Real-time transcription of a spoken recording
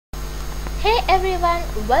Hey everyone,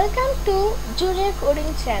 welcome to Junior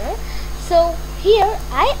Coding channel. So here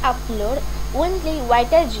I upload only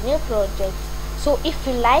Vital Junior projects. So if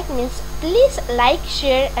you like means please like,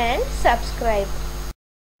 share and subscribe.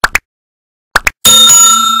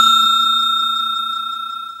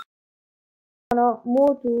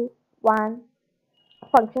 Move to one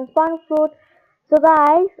function spawn fruit. So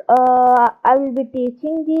guys, I will be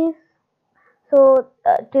teaching this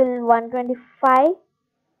till 125.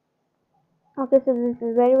 Okay, so this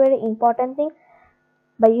is very important thing.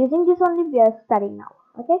 By using this only we are studying now.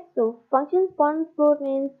 Okay, so function spawn fruit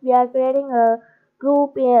means we are creating a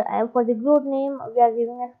group and for the group name we are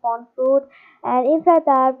giving a spawn fruit, and inside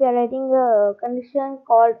that we are writing a condition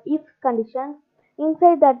called if condition.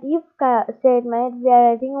 Inside that if statement we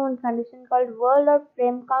are writing one condition called world or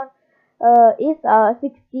frame count is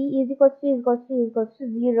 60 is equals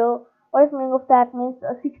to 0. What is meaning of that means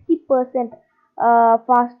 60%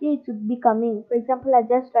 fastly it should be coming. For example, I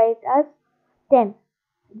just write as 10.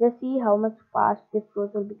 Just see how much fast the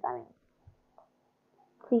fruits will be coming.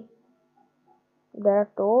 See, there are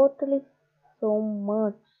totally so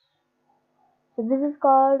much. So this is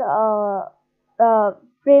called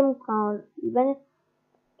frame count. When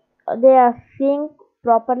they are seeing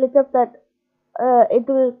properly, so that it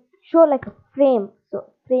will show like a frame. So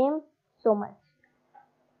frame so much.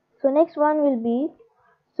 So next one will be,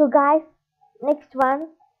 so guys, next one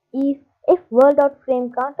is if world dot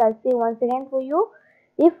frame count. I'll say once again for you.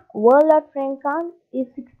 If world dot frame count is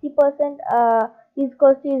 60% is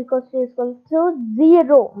equals to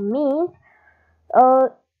 0 means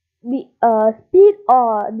the speed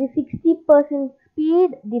or the 60%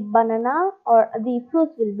 speed the banana or the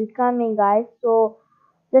fruits will be coming, guys. So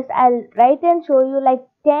just I'll write and show you like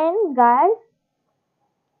 10, guys.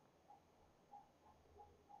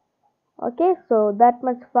 Okay, so that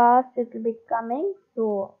much fast it will be coming.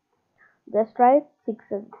 So just write 6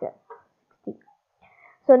 and 60.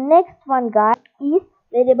 So next one, guys, is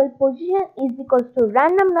variable position is equals to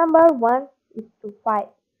random number 1 is to 5.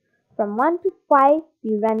 From 1 to 5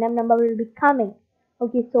 the random number will be coming.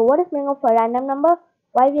 Okay, so what is meaning of a random number?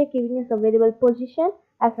 Why we are giving us a variable position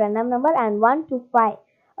as random number, and 1 to 5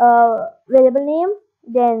 variable name,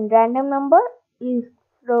 then random number is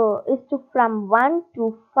to from 1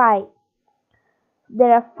 to 5.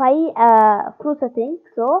 There are 5 fruits I think.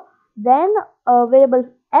 So then variable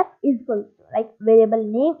f is equal to, like variable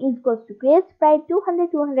name is equals to create sprite 200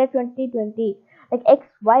 200 20 20, like x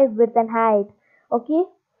y width and height. Okay,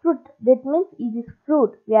 fruit, that means it is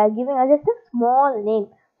fruit. We are giving just a small name.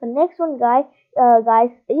 So next one, guys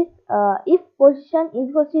is if position is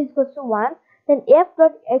equals to 1, then f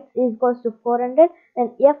dot x is equals to 400,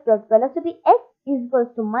 then f dot velocity x is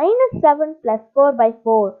equals to minus 7 plus 4 by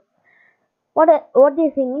 4. What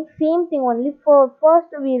they saying is same thing, only for first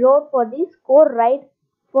we wrote for the score, right?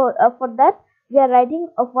 For that we are writing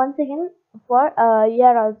of once again for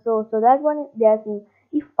year also. So that one they are saying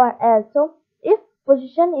if or else. So if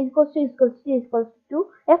position is equals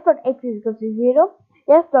to f dot x is equals to 0,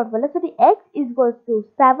 f dot velocity x is equals to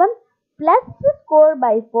 7 plus score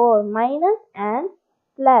by 4 minus and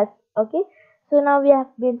plus. Okay, so now we have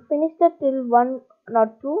been finished it till 1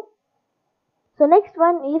 not 2. So next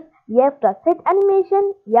one is f dot set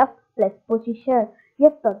animation f plus position.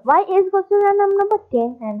 F dot y is equals to random number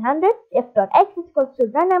 10 and 100. F dot x is equals to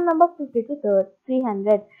random number 50 to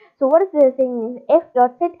 300. So what is the saying is f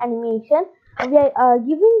dot set animation. We are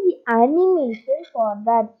giving the animation for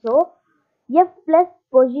that. So f plus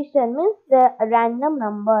position means the random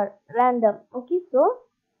number, random. Okay, so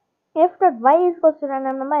f dot y is equals to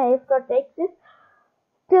random number, f dot x is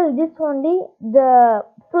till this only the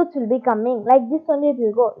fruits will be coming, like this only it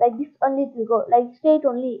will go, like this only it will go, like straight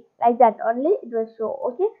only, like that only it will show.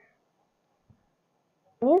 Okay,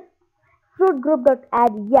 is fruit group dot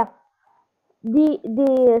add f.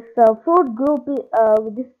 This fruit group,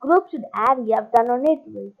 this group should add f, then only it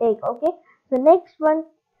will take. Okay, so next one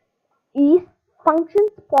is function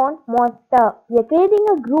spawn monster. We are creating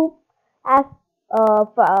a group as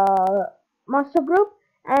master group,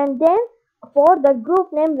 and then for the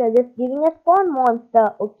group name we are just giving a spawn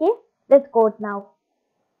monster. Okay, let's code now.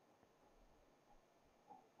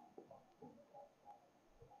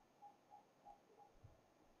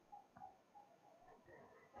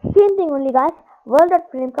 Same thing only, guys. World dot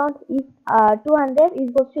frame count is 200 is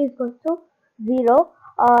equals to 0.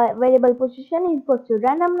 Variable position is equals to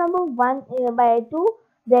random number 1 by 2.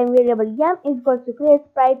 Then variable m is equals to create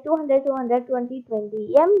sprite 200 200 20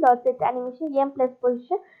 20. M dot set animation m plus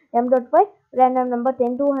position, m dot y random number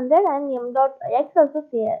 10 200, and m dot x also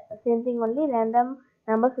same thing only, random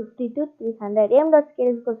number 50 to 300. M dot scale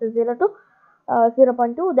is equals to 0 to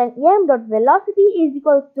 0.2. Then m dot velocity is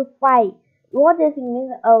equals to 5. What this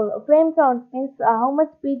means, frame count means how much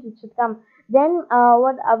speed it should come. Then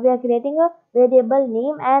what we are creating a variable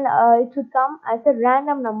name, and it should come as a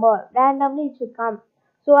random number. Randomly it should come.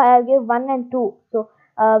 So I have give 1 and 2. So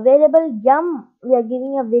variable m, we are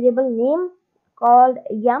giving a variable name called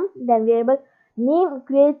m. Then variable name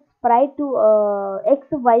creates sprite to x,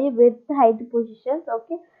 y with height positions.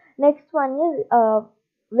 Okay. Next one is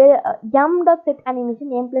where m dot set animation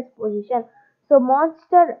name plus position. So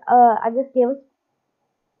monster, I just gave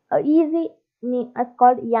easy name as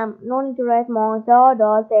called m. No need to write monster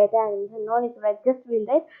dot set animation. No need to write. Just we'll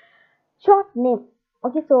write short name.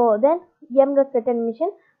 Okay. So then m dot set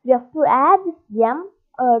animation, we have to add this m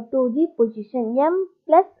to the position m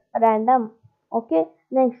plus random. Okay.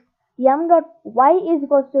 Next, m dot y is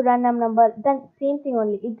equals to random number. Then same thing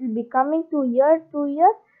only. It will be coming to here, to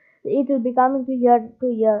here. It will be coming to here, to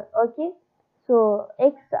here. Okay. So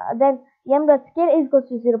x, then m dot scale is equals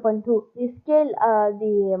to 0.2. The scale,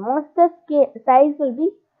 the monster scale size will be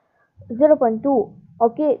 0.2.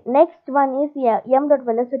 Okay. Next one is, yeah, m dot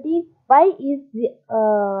velocity. Y is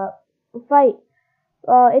 5.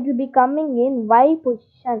 It will be coming in y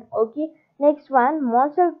position. Okay. Next one,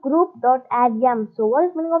 monster group dot add m. So what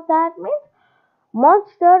is meaning of that? Means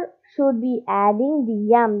monster should be adding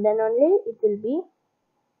the m, then only it will be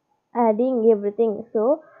adding everything.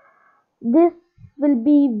 So this will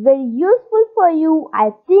be very useful for you,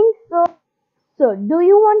 I think so. So do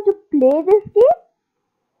you want to play this game?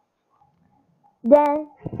 Then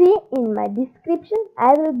see in my description,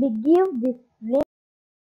 I will be give this